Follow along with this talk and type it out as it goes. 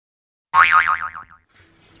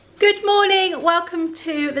Good morning, welcome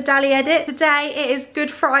to the Dalley edit. Today it is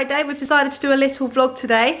Good Friday. We've decided to do a little vlog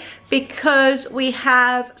today because we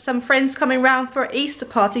have some friends coming round for an Easter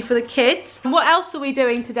party for the kids. And what else are we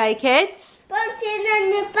doing today, kids? Bouncing on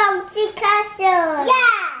the bouncy castle.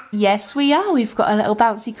 Yeah! Yes, we are. We've got a little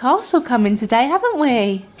bouncy castle coming today, haven't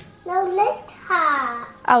we? No, later.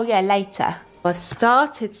 Oh yeah, later. I've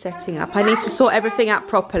started setting up. I need to sort everything out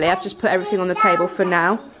properly. I've just put everything on the table for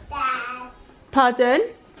now. Dad. Pardon?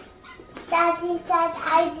 Daddy said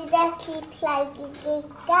I didn't sleep like a good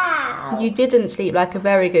girl. You didn't sleep like a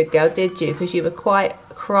very good girl, did you? Because you were quite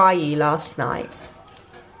cryy last night.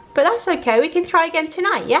 But that's okay, we can try again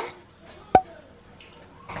tonight, yeah?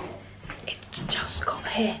 It's just got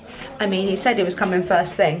here. I mean, he said he was coming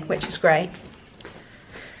first thing, which is great.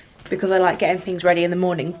 Because I like getting things ready in the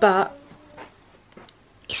morning, but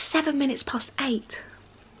it's 7 minutes past 8.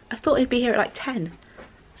 I thought he'd be here at like 10.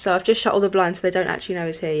 So I've just shut all the blinds so they don't actually know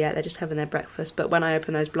he's here yet. They're just having their breakfast. But when I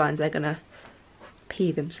open those blinds, they're gonna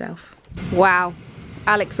pee themselves. Wow.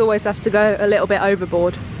 Alex always has to go a little bit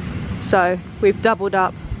overboard. So we've doubled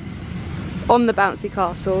up on the bouncy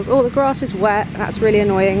castles. Oh, the grass is wet. That's really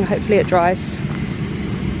annoying. Hopefully it dries.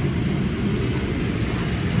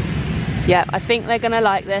 Yeah, I think they're gonna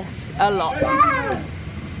like this a lot. No.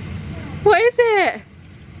 What is it?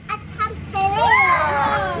 A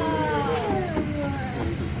trampoline.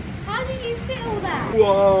 How did you fit all that?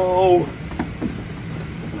 Whoa!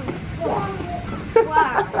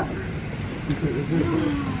 Wow.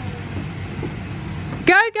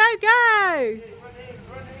 Go, go, go!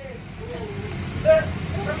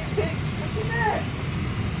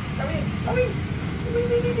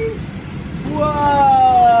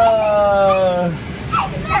 Whoa!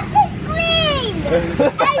 It's green!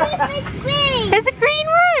 It's green! There's a green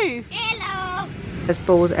roof! Hello! There's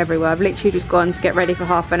balls everywhere. I've literally just gone to get ready for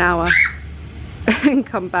half an hour and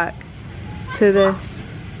come back to this.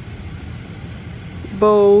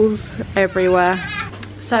 Balls everywhere.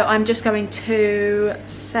 So I'm just going to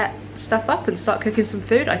set stuff up and start cooking some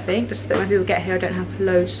food, I think, just so that when people get here I don't have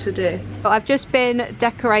loads to do. But I've just been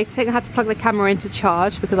decorating. I had to plug the camera into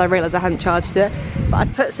charge because I realised I hadn't charged it. But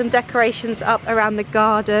I've put some decorations up around the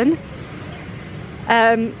garden.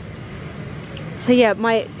 So yeah,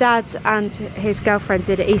 my dad and his girlfriend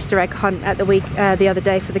did an Easter egg hunt at the other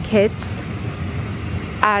day for the kids.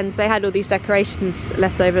 And they had all these decorations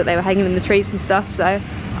left over that they were hanging in the trees and stuff. So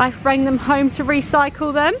I've brought them home to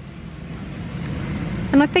recycle them.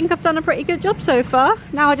 And I think I've done a pretty good job so far.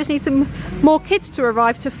 Now I just need some more kids to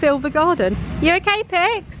arrive to fill the garden. You okay,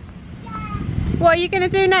 Pix? Yeah. What are you going to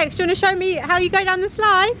do next? Do you want to show me how you go down the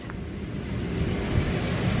slide?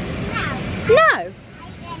 No.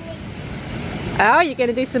 Oh, you're going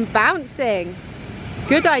to do some bouncing.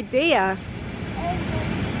 Good idea.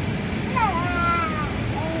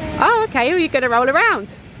 Oh, okay. Oh, you're going to roll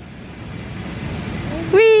around.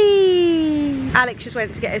 Whee! Alex just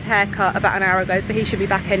went to get his hair cut about an hour ago, so he should be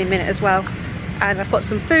back any minute as well. And I've got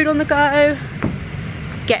some food on the go,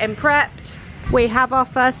 getting prepped. We have our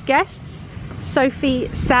first guests, Sophie,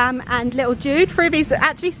 Sam and little Jude. Fruby's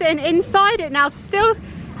actually sitting inside it now.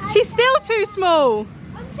 She's still too small.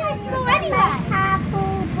 I'm too small anyway.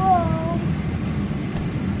 Purple ball.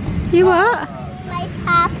 You what? My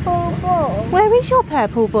purple ball. Where is your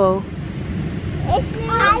purple ball? It's in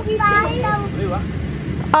my bottle.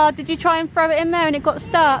 Oh, did you try and throw it in there and it got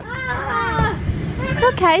stuck?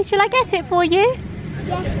 Okay, shall I get it for you?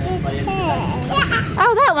 Yes, it's here.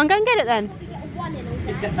 Oh, that one. Go and get it then.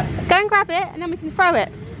 Go and grab it and then we can throw it.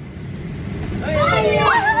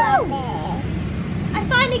 I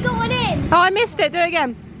finally got one in. Oh, I missed it. Do it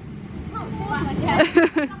again.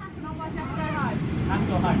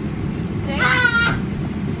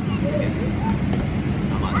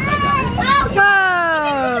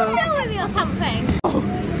 Whoa! Film with me or something.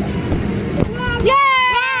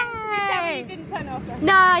 Yay!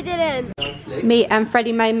 No, I didn't. Me and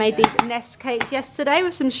Freddie May made these nest cakes yesterday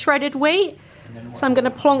with some shredded wheat. So I'm going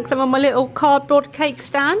to plonk them on my little cardboard cake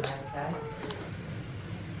stand.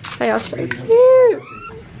 They are so cute.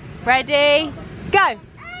 Ready? Go!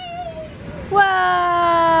 Whoa!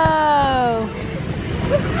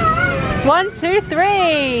 1, 2,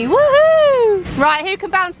 3! Woohoo! Right, who can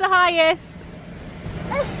bounce the highest?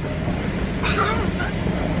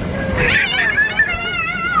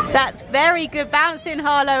 That's very good bouncing,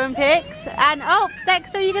 Harlow and Pix. And oh,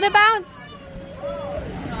 Dexter, are you going to bounce?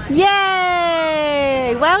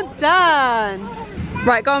 Yay! Well done.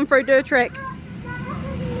 Right, go on through, do a trick.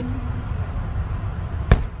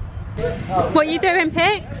 What are you doing,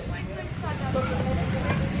 Pix?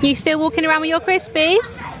 You still walking around with your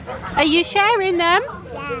Crispies? Are you sharing them?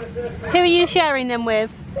 Yeah. Who are you sharing them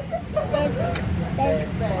with?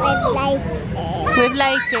 With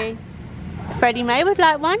Lakey. Freddie May would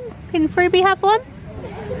like one. Can Ruby have one?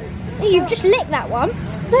 You've just licked that one.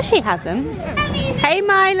 No, she hasn't. Hey,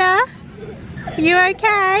 Myla. Are you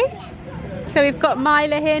okay? So we've got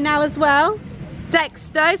Myla here now as well.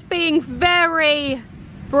 Dexter is being very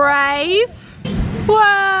brave.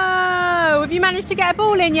 Whoa! Have you managed to get a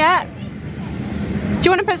ball in yet? Do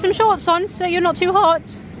you want to put some shorts on so you're not too hot?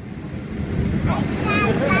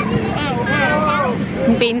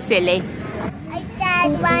 I'm being silly. I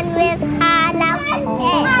did one with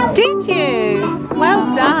Hannah. Did you?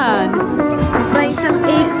 Well done. Play some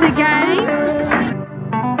Easter games.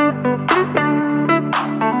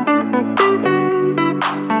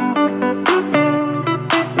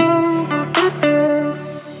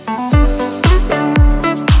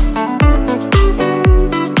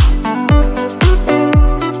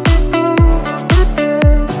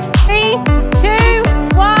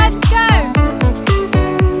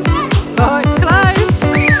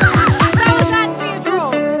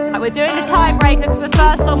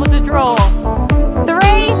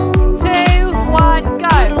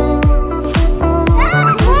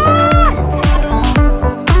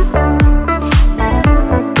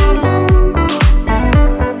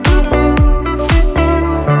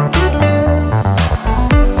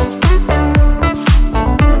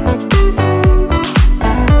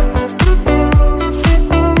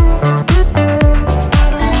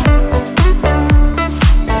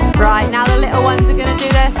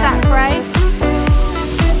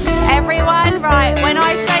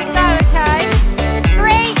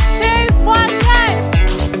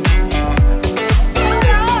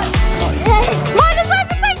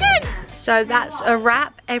 So that's a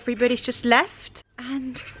wrap. Everybody's just left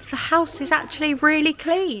and the house is actually really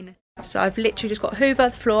clean. So I've literally just got to hoover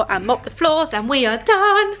the floor and mop the floors and we are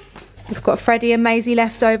done. We've got Freddie and Maisie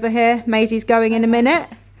left over here. Maisie's going in a minute.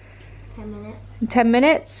 10 minutes. 10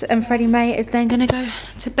 minutes and Freddie May is then going to go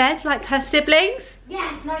to bed like her siblings.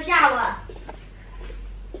 Yes, no shower.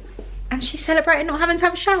 And she's celebrating not having to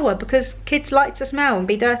have a shower because kids like to smell and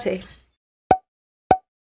be dirty.